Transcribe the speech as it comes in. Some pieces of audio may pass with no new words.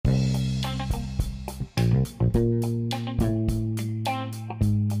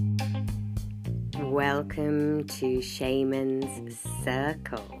Welcome to Shaman's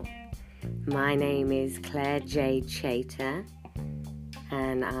Circle. My name is Claire J. Chater,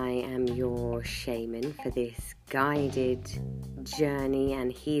 and I am your shaman for this guided journey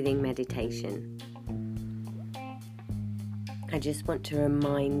and healing meditation. I just want to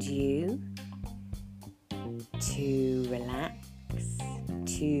remind you to relax,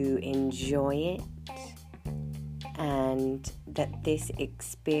 to enjoy it, and that this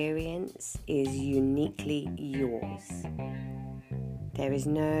experience is uniquely yours. There is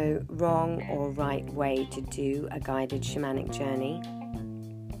no wrong or right way to do a guided shamanic journey.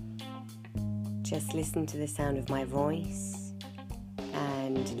 Just listen to the sound of my voice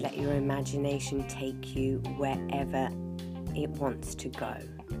and let your imagination take you wherever it wants to go.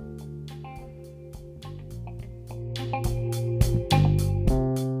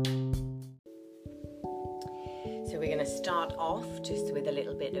 So we're going to start off just with a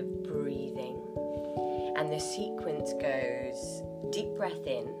little bit of breathing, and the sequence goes deep breath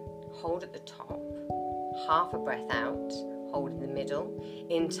in, hold at the top, half a breath out, hold in the middle,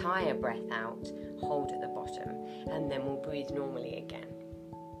 entire breath out, hold at the bottom, and then we'll breathe normally again.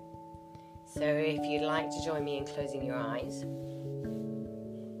 So if you'd like to join me in closing your eyes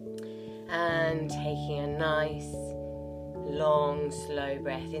and taking a nice, long, slow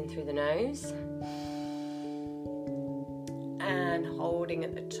breath in through the nose and holding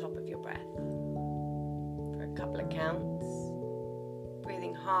at the top of your breath for a couple of counts,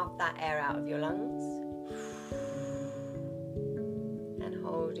 breathing half that air out of your lungs and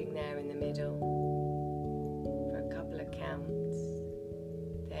holding there in the middle for a couple of counts.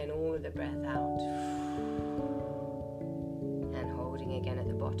 Then all of the breath out and holding again at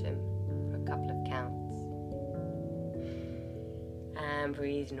the bottom for a couple of counts, and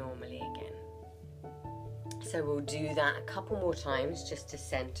breathe normally again. So we'll do that a couple more times just to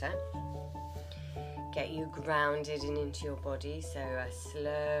center, get you grounded and into your body. So a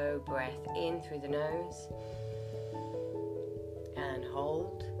slow breath in through the nose and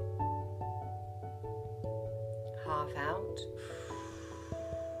hold, half out,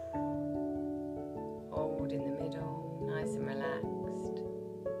 hold in the middle, nice and relaxed,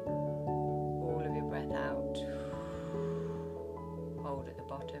 all of your breath out, hold at the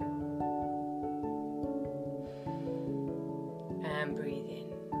bottom, and breathe in.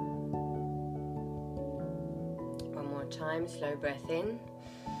 One more time, slow breath in,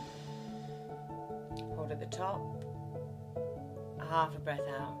 hold at the top, half a breath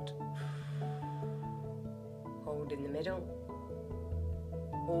out, hold in the middle,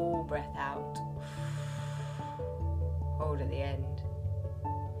 all breath out, hold at the end,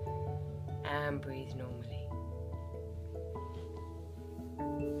 and breathe normally.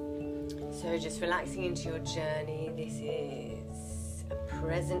 So just relaxing into your journey. This is a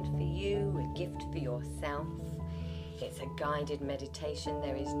present for you, a gift for yourself. It's a guided meditation.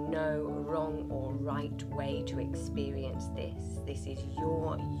 There is no wrong or right way to experience this. This is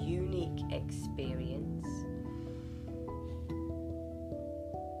your unique experience.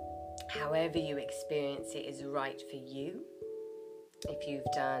 However you experience it is right for you. If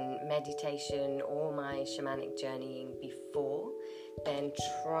you've done meditation or my shamanic journeying before, then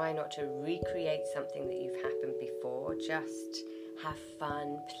try not to recreate something that you've happened before. Just have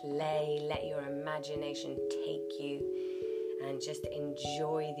fun, play, let your imagination take you, and just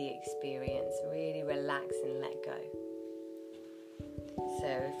enjoy the experience. Really relax and let go. So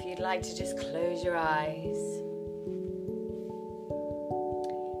if you'd like to just close your eyes,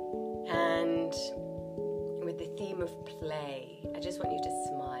 and with the theme of play, I just want you to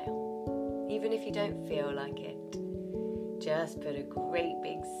smile. Even if you don't feel like it, just put a great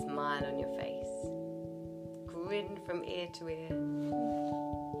big smile on your face. Grin from ear to ear,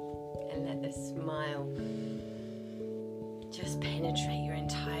 and let the smile just penetrate your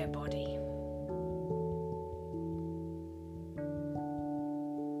entire body.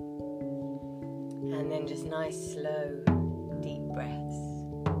 And then just nice, slow, deep breaths.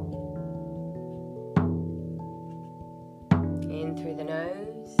 In through the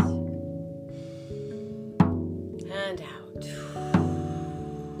nose and out.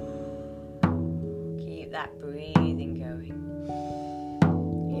 Keep that breathing going.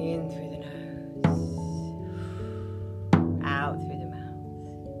 In through the nose, out through the mouth.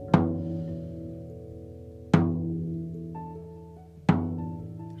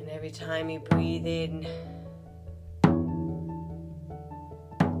 And every time you breathe in, I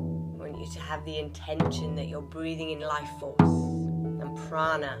want you to have the intention that you're breathing in life force and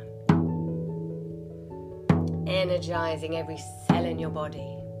prana, energizing every cell in your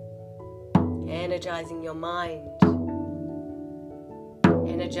body. energizing your mind,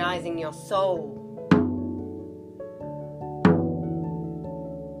 energizing your soul,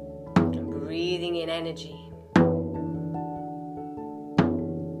 and breathing in energy.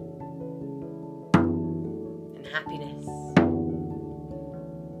 And happiness.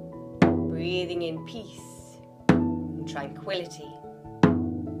 Breathing in peace and tranquility.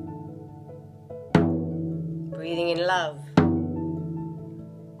 Breathing in love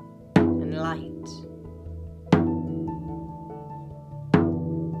and light.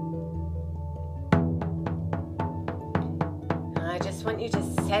 And I just want you to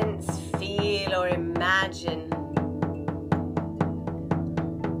sense, feel, or imagine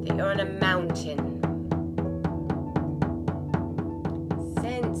that you're on a mountain.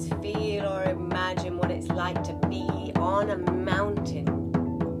 Sense, feel, or imagine what it's like to be on a mountain.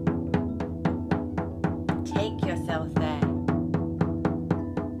 Take yourself there.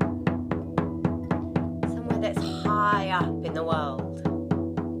 Somewhere that's high up in the world.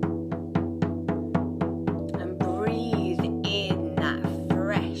 And breathe in that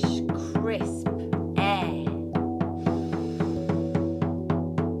fresh, crisp air.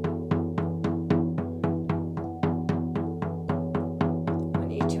 I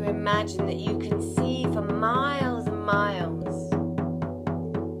want you to imagine that you can see for miles and miles.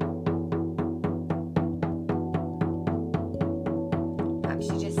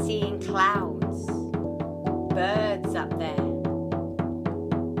 You're just seeing clouds, birds up there.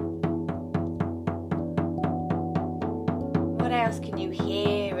 What else can you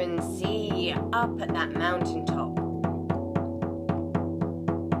hear and see up at that mountaintop?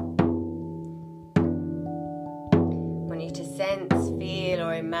 I want you to sense, feel,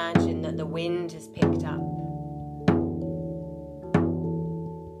 or imagine that the wind has picked up.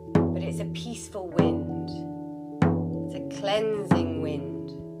 But it's a peaceful wind. It's a cleansing wind.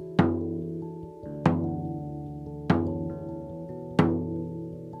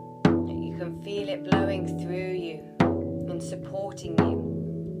 You can feel it blowing through you and supporting you.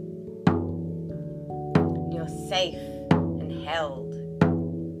 You're safe and held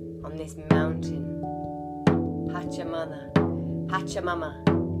on this mountain. Pachamama, Pachamama,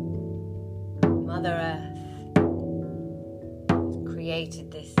 Mother Earth has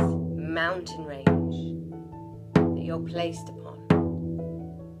created this mountain range that you're placed upon.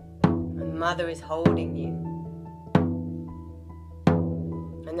 And Mother is holding you.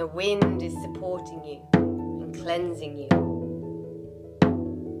 And the wind is supporting you and cleansing you.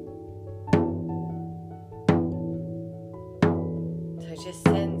 So just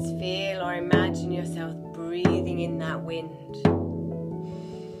sense, feel, or imagine yourself breathing in that wind.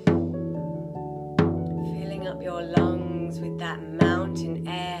 Filling up your lungs with that mountain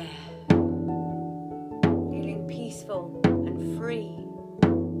air. Feeling peaceful and free.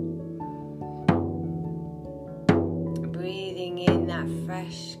 Breathing in that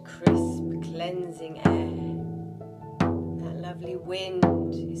fresh, crisp, cleansing air. That lovely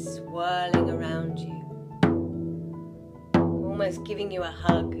wind is swirling around you. Almost giving you a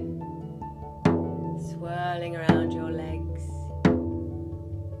hug. Swirling around your legs.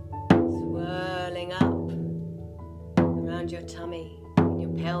 Swirling up around your tummy and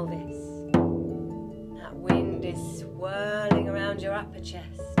your pelvis. That wind is swirling around your upper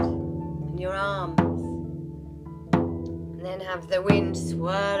chest and your arms. And then have the wind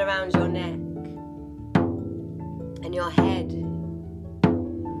swirl around your neck and your head,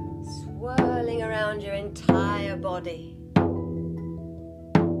 swirling around your entire body.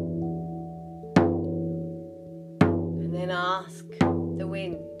 And then ask the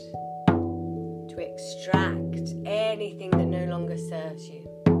wind to extract anything that no longer serves you.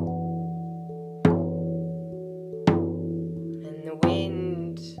 And the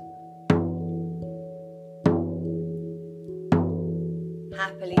wind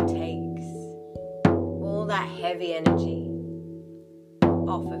happily takes all that heavy energy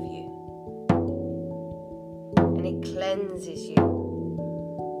off of you, and it cleanses you,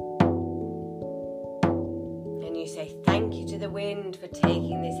 and you say thank you to the wind for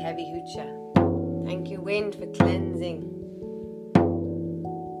taking this heavy hucha. Thank you, wind, for cleansing.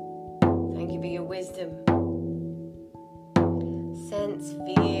 Thank you for your wisdom. Sense,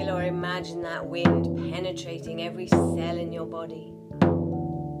 feel, or imagine that wind penetrating every cell in your body.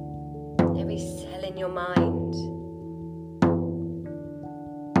 Every cell in your mind.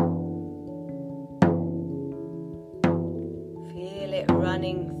 Feel it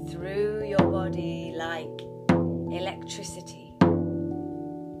running through your body like electricity.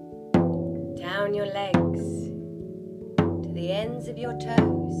 Down your legs to the ends of your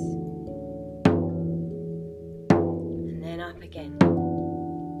toes. And then up again.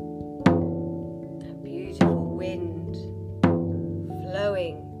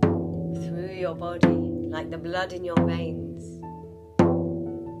 your body, like the blood in your veins.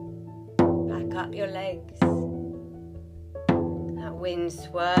 Back up your legs. That wind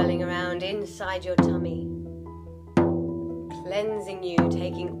swirling around inside your tummy, cleansing you,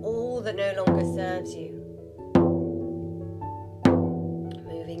 taking all that no longer serves you.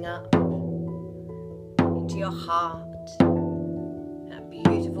 Moving up into your heart, that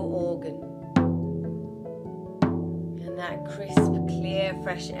beautiful organ. And that crisp, clear,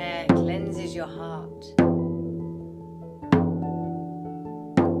 fresh air cleanses your heart.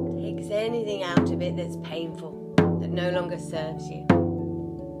 Takes anything out of it that's painful, that no longer serves you.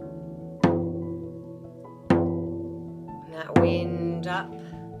 And that wind up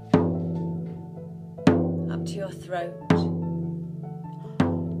to your throat,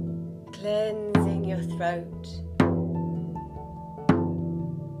 cleansing your throat.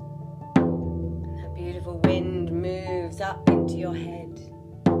 And that beautiful wind moves up into your head,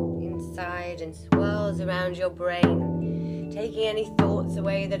 inside, and swirls around your brain, taking any thoughts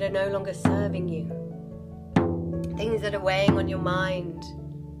away that are no longer serving you. Things that are weighing on your mind,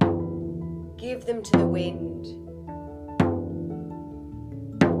 give them to the wind.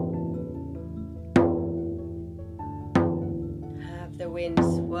 Have the wind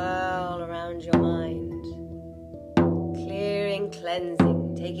swirl around your mind, clearing,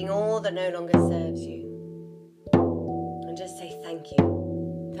 cleansing, taking all that no longer serves you. And just say thank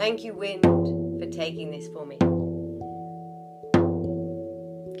you. Thank you, wind, for taking this for me.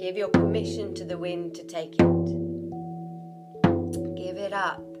 Give your permission to the wind to take it. Give it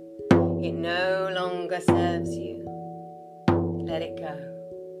up. It no longer serves you. Let it go.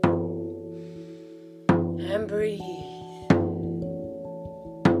 And breathe.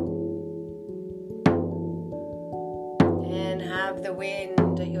 And have the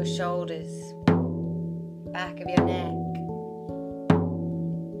wind at your shoulders, back of your neck,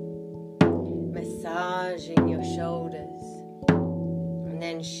 massaging your shoulders, and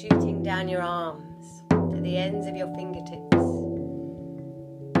then shooting down your arms to the ends of your fingertips.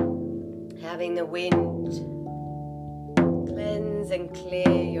 Having the wind cleanse and clear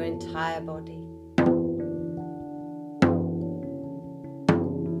your entire body.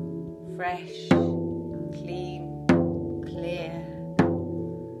 Fresh, clean, clear.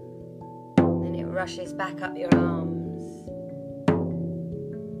 And then it rushes back up your arms.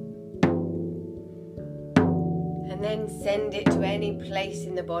 And then send it to any place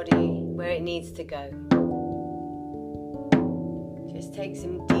in the body where it needs to go. Just take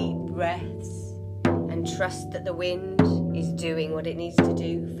some deep breaths and trust that the wind is doing what it needs to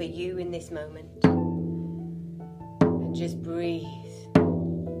do for you in this moment. And just breathe.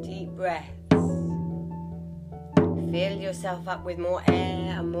 Deep breaths. Fill yourself up with more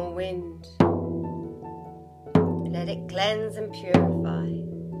air and more wind. Let it cleanse and purify.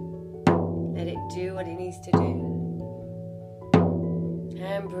 Let it do what it needs to do.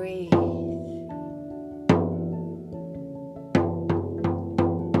 And breathe.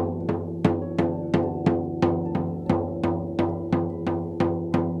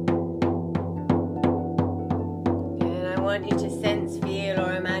 I want you to sense, feel,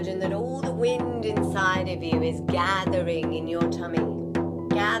 or imagine that all the wind inside of you is gathering in your tummy,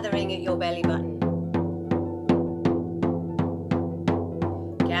 gathering at your belly button,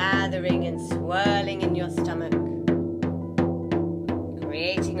 gathering and swirling in your stomach,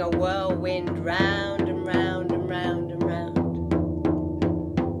 creating a whirlwind round and round and round and round.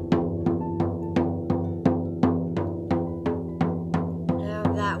 Now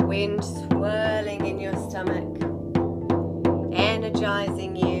that wind swirling in your stomach,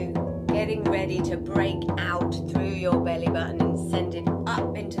 energizing you, getting ready to break out through your belly button and send it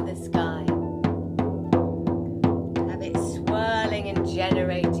up into the sky. Have it swirling and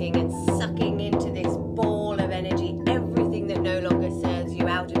generating and sucking into this ball of energy everything that no longer serves you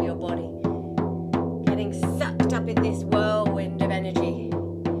out of your body. Getting sucked up in this whirlwind of energy.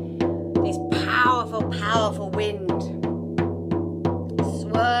 This powerful, powerful wind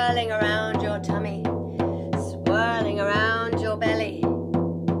swirling around your tummy, swirling around your belly.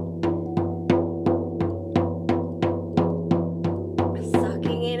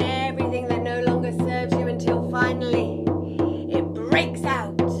 Sucking in everything that no longer serves you until finally it breaks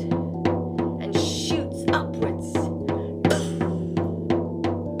out and shoots upwards.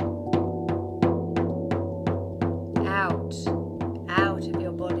 Out of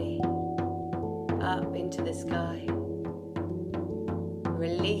your body, up into the sky,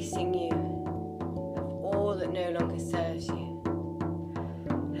 releasing you all that no longer serves you.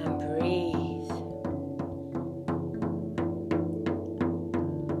 And breathe.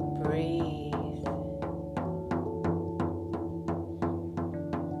 Breathe.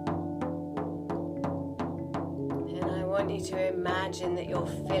 want you to imagine that you're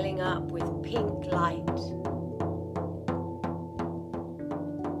filling up with pink light.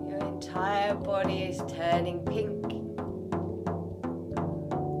 Your entire body is turning pink.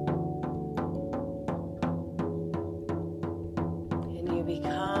 And you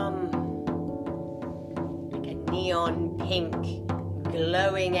become like a neon pink,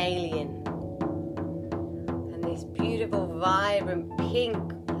 glowing alien. And this beautiful, vibrant pink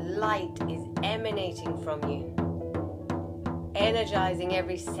light is emanating from you, energizing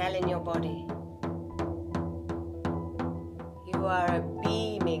every cell in your body. You are a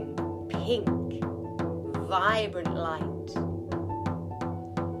beaming, pink, vibrant light,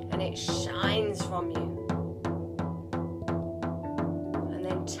 and it shines from you. And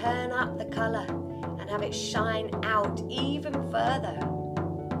then turn up the color and have it shine out even further.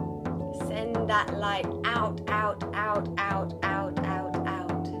 Send that light out, out, out, out, out, out,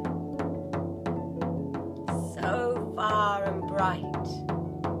 out. So far and bright.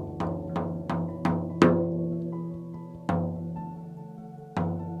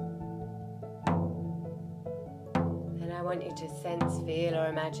 Then I want you to sense, feel, or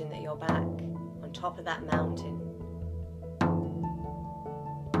imagine that you're back on top of that mountain.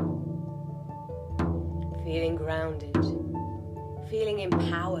 Feeling grounded, feeling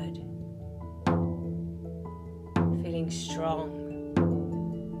empowered, feeling strong,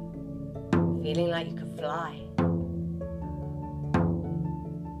 feeling like you could fly.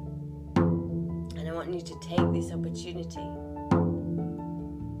 And I want you to take this opportunity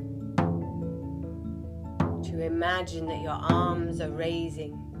to imagine that your arms are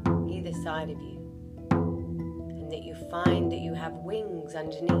raising either side of you, and that you find that you have wings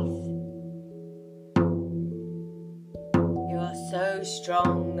underneath. You are so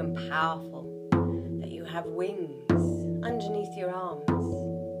strong and powerful that you have wings underneath your arms.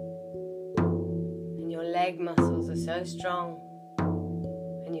 And your leg muscles are so strong,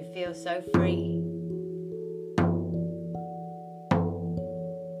 and you feel so free.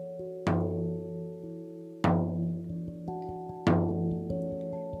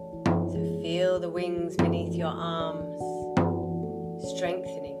 So feel the wings beneath your arms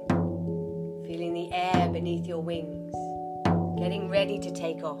strengthening, feeling the air beneath your wings, getting ready to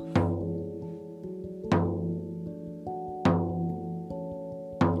take off.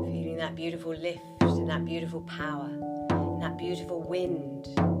 Feeling that beautiful lift and that beautiful power and that beautiful wind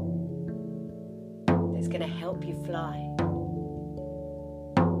that's going to help you fly.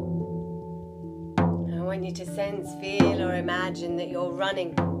 And I want you to sense, feel, or imagine that you're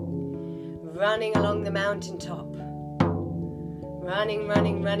running along the mountaintop.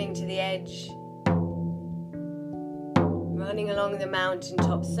 Running to the edge. Running along the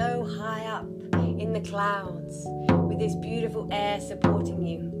mountaintop so high up in the clouds with this beautiful air supporting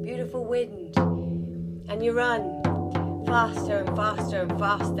you, beautiful wind, and you run faster and faster and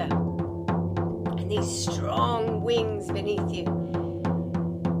faster, and these strong wings beneath you.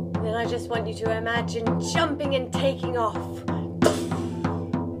 And then I just want you to imagine jumping and taking off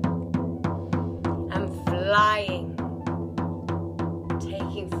and flying,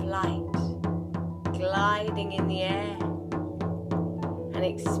 taking flight, gliding in the air, and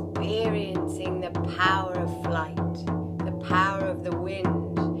experiencing the power of flight, the power of the wind.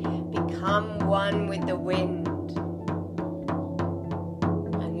 Become one with the wind,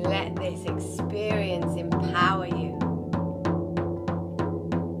 and let this experience empower you.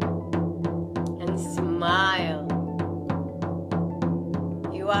 And smile.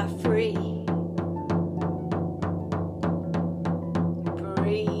 You are free.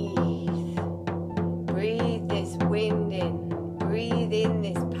 Breathe this wind in. Breathe in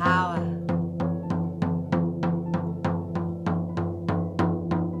this power.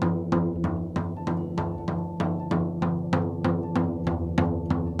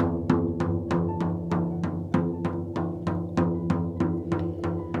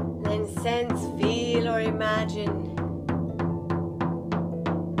 Then sense, feel, or imagine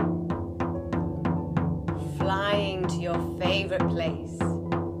flying to your favorite place.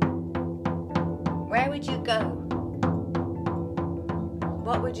 Where would you go?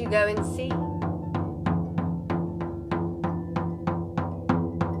 What would you go and see?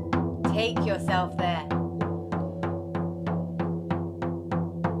 Take yourself there.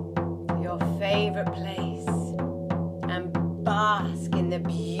 Your favorite place, and bask in the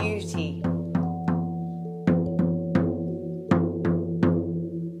beauty.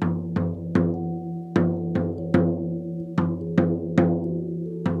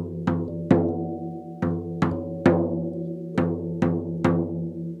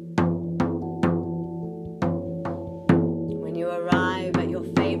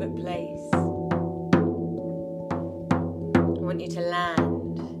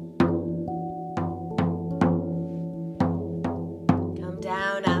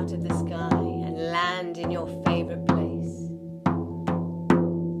 in your favorite place.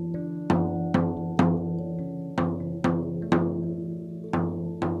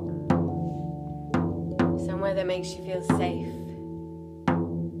 Somewhere that makes you feel safe,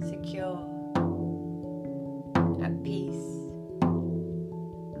 secure, at peace.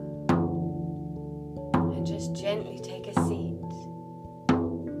 And just gently take a seat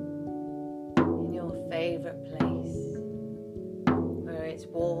in your favorite place, where it's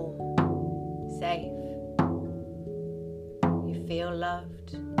warm, safe. You feel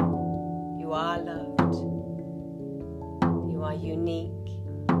loved. You are loved. You are unique.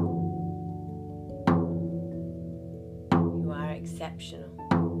 You are exceptional.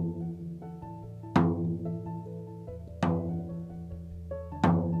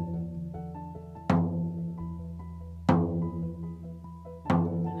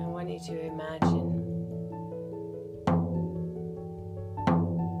 And I want you to imagine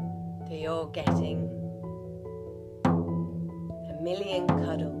that you're getting 1,000,000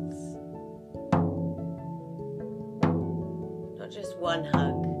 cuddles. Not just one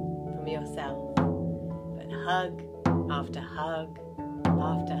hug from yourself, but hug after hug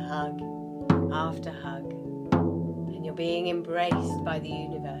after hug after hug. And you're being embraced by the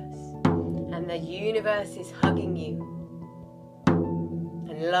universe. And the universe is hugging you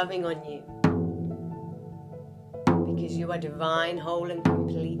and loving on you. Because you are divine, whole and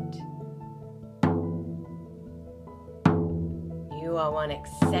complete. You are one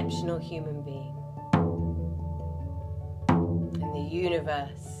exceptional human being. And the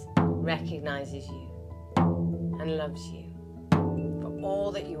universe recognizes you and loves you for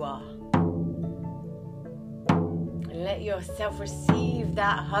all that you are. And let yourself receive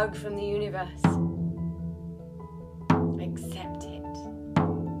that hug from the universe. Accept it.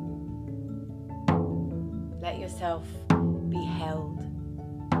 Let yourself be held.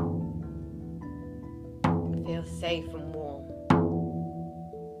 Feel safe and warm.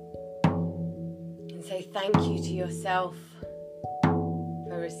 And say thank you to yourself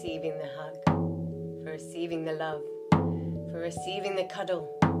for receiving the hug, for receiving the love, for receiving the cuddle.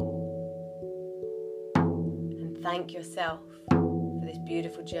 And thank yourself for this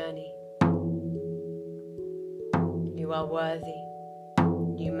beautiful journey. You are worthy.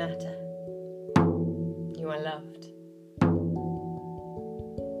 You matter. You are loved.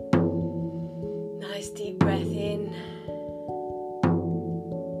 Nice deep breath in.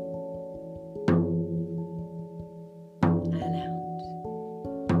 And out.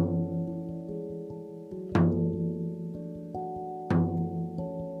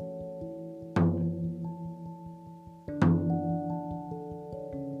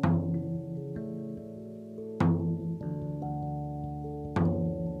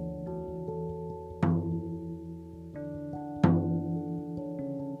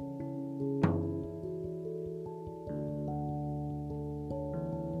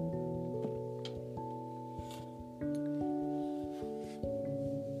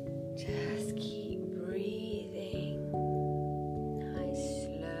 Just keep breathing. Nice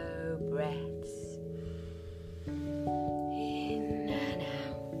slow breaths in and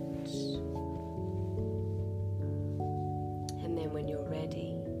out. And then when you're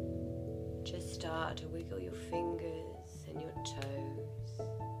ready, just start to wiggle your fingers and your toes.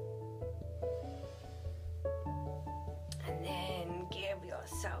 And then give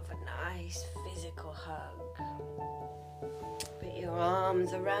yourself a nice physical hug. Put your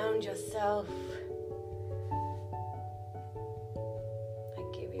arms around yourself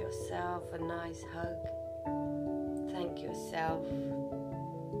and give yourself a nice hug. Thank yourself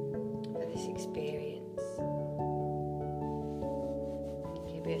for this experience.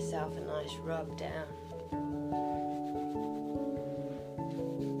 Give yourself a nice rub down.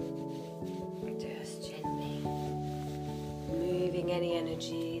 Just gently moving any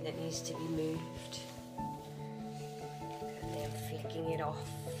energy that needs to be moved. Flicking it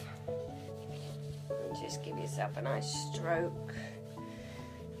off. And just give yourself a nice stroke.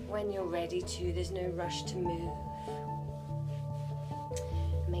 When you're ready to, there's no rush to move.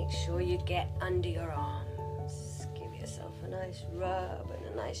 Make sure you get under your arms. Give yourself a nice rub and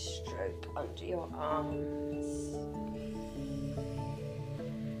a nice stroke under your arms.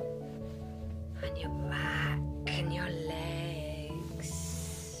 And your back and your legs.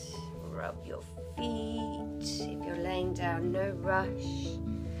 Rub your feet. If you're laying down, no rush.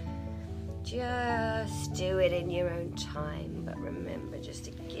 Just do it in your own time. But remember just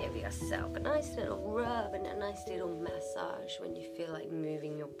to give yourself a nice little rub and a nice little massage when you feel like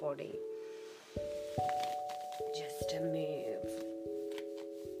moving your body. Just to move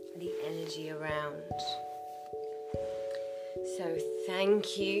the energy around. So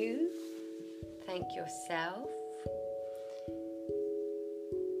thank you thank yourself.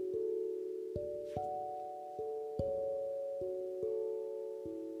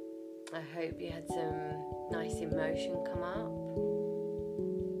 I hope you had some nice emotion come up.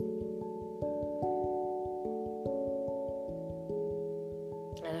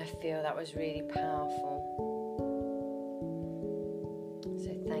 And I feel that was really powerful.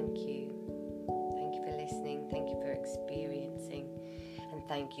 So thank you. Thank you for listening. Thank you for experiencing. And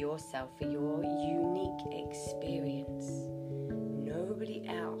thank yourself for your unique experience. Nobody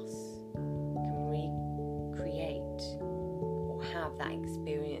else can recreate or have that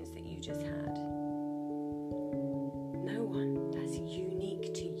experience that you just had. No one. That's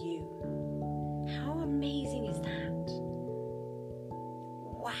unique to you. How amazing is that?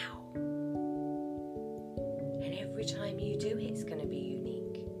 Wow. And every time you do it, it's going to be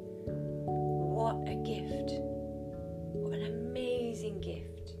unique. What a gift. What an amazing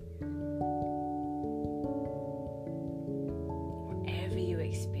gift. Whatever you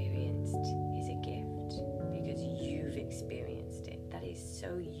experienced is a gift because you've experienced it. That is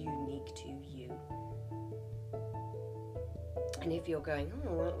so unique to you. And if you're going,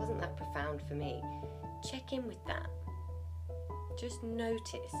 oh, well, it wasn't that profound for me, check in with that. Just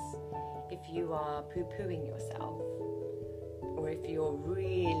notice if you are poo-pooing yourself or if you're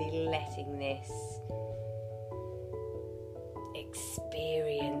really letting this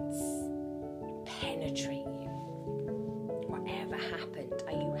experience penetrate you. Whatever happened,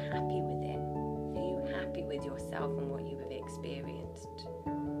 are you happy with it? Are you happy with yourself and what you have experienced?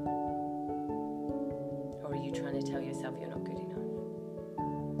 Or are you trying to tell yourself you're not good enough?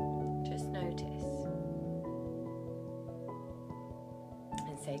 Just notice.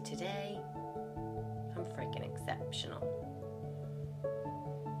 And say, today, I'm freaking exceptional.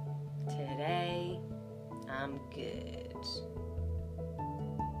 Today, I'm good.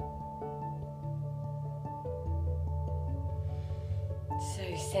 So,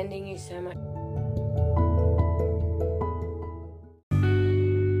 sending you so much.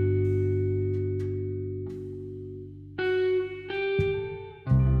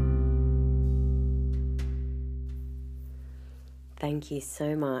 Thank you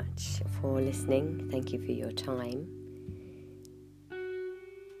so much for listening. Thank you for your time.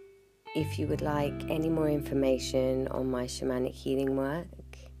 If you would like any more information on my shamanic healing work,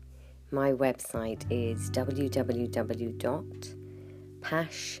 my website is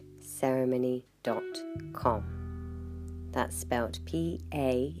www.pashceremony.com. That's spelled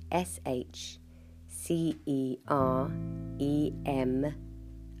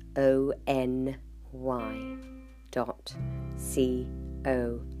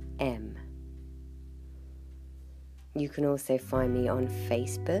You can also find me on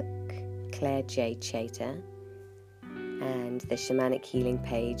Facebook, Claire J. Chater, and the shamanic healing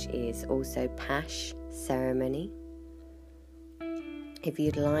page is also Pash Ceremony. If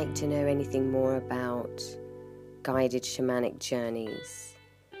you'd like to know anything more about guided shamanic journeys,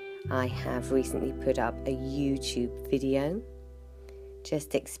 I have recently put up a YouTube video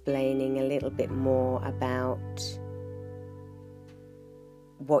just explaining a little bit more about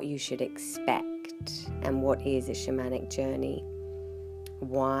what you should expect and what is a shamanic journey,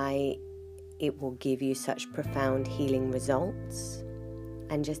 why it will give you such profound healing results,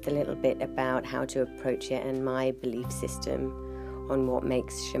 and just a little bit about how to approach it and my belief system on what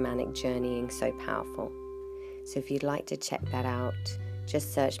makes shamanic journeying so powerful. So if you'd like to check that out,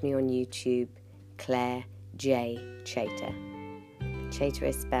 just search me on YouTube, Claire J. Chater. Chater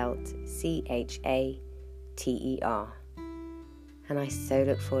is spelled Chater. And I so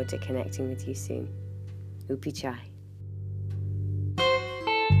look forward to connecting with you soon. Upi Chai.